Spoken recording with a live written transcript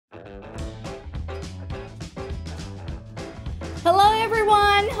Hello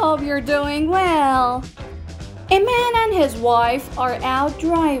everyone, hope you're doing well. A man and his wife are out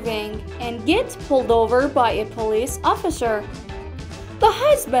driving and get pulled over by a police officer. The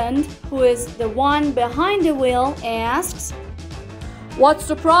husband, who is the one behind the wheel, asks, "What's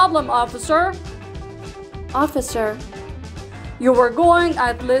the problem, officer?" Officer, "You were going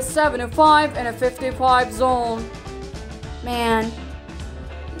at least 75 in a 55 zone." Man,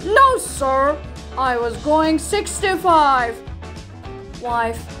 "No, sir. I was going 65.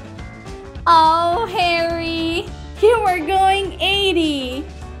 Wife, oh, Harry, you were going 80.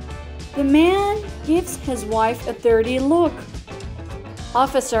 The man gives his wife a dirty look.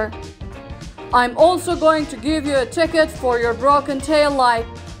 Officer, "I'm also going to give you a ticket for your broken tail light."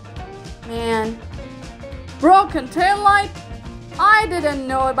 Man, "Broken tail light? I didn't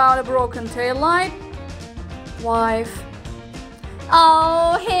know about a broken tail light." Wife,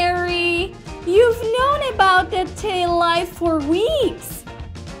 oh, Harry, you've known about the tail light for weeks.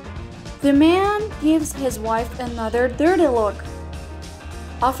 The man gives his wife another dirty look.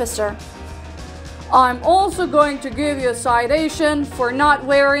 Officer, "I'm also going to give you a citation for not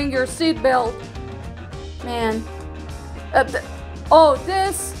wearing your seatbelt." Man,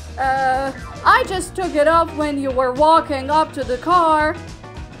 I just took it off when you were walking up to the car."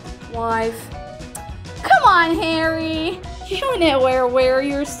 Wife, come on, Harry, you never wear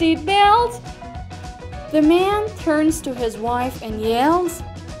your seatbelt. The man turns to his wife and yells,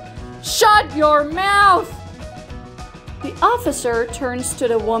 "Shut your mouth!" The officer turns to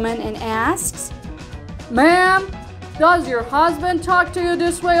the woman and asks, "Ma'am, does your husband talk to you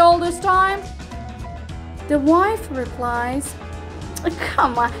this way all this time?" The wife replies,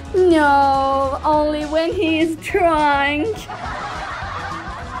 "Come on, no, only when he is drunk."